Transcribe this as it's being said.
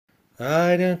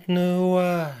I don't know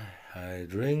why I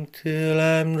drink till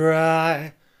I'm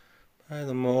dry. By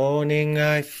the morning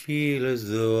I feel as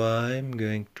though I'm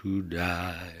going to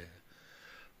die.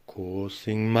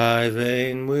 Coursing my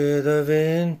vein with a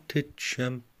vintage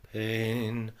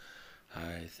champagne,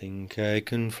 I think I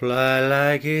can fly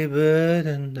like a bird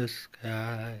in the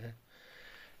sky.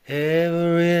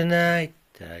 Every night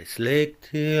I slake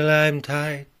till I'm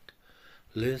tight,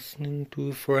 listening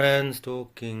to friends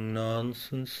talking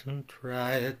nonsense and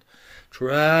try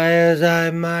as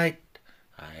I might.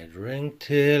 I drink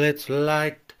till it's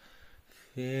light,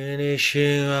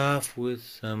 finishing off with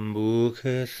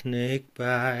sambuca snake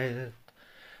bite.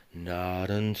 Not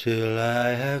until I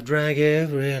have drank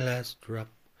every last drop,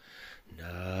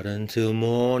 not until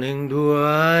morning do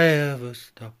I ever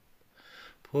stop,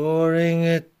 pouring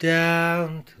it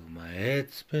down till my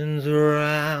head spins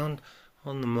around.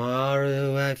 On the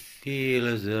morrow I feel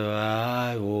as though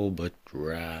I all but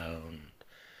drowned.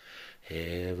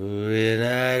 Every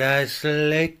night I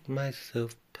slake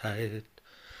myself tight,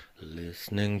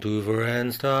 listening to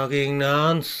friends talking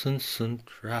nonsense and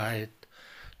try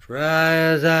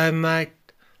as I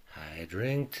might. I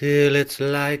drink till it's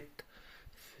light,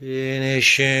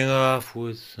 finishing off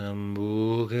with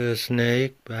sambuca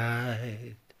snake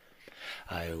bite.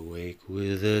 I wake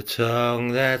with a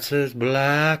tongue that's as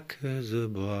black as a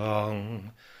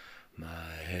bong.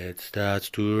 My head starts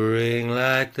to ring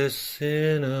like the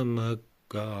cinema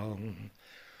gong.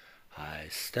 I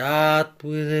start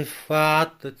with a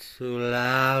fart that's so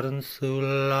loud and so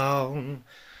long,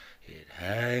 it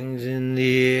hangs in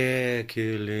the air,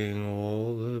 killing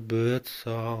all the bird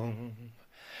song.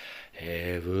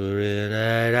 Every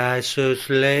night I so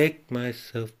slake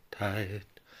myself tight,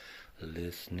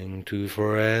 listening to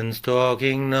friends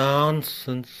talking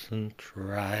nonsense and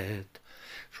try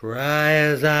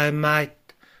as I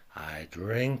might. I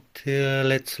drink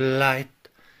till it's light,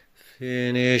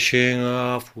 finishing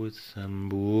off with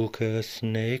sambuca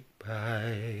snake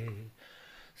bite.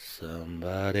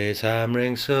 Somebody's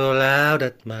hammering so loud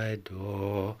at my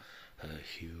door, a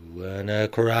hue and a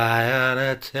cry and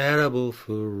a terrible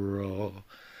furore.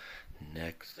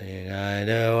 Next thing I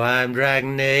know I'm dragged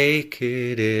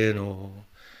naked in awe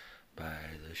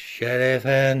by the sheriff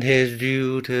and his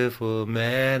dutiful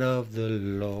men of the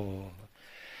law.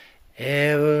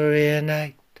 Every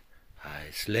night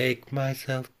I slake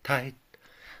myself tight,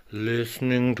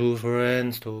 listening to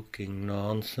friends talking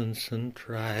nonsense and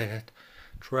try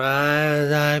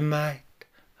as I might.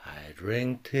 I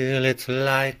drink till it's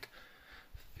light,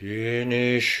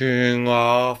 finishing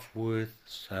off with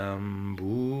sambuca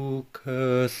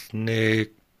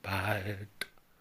snake bite.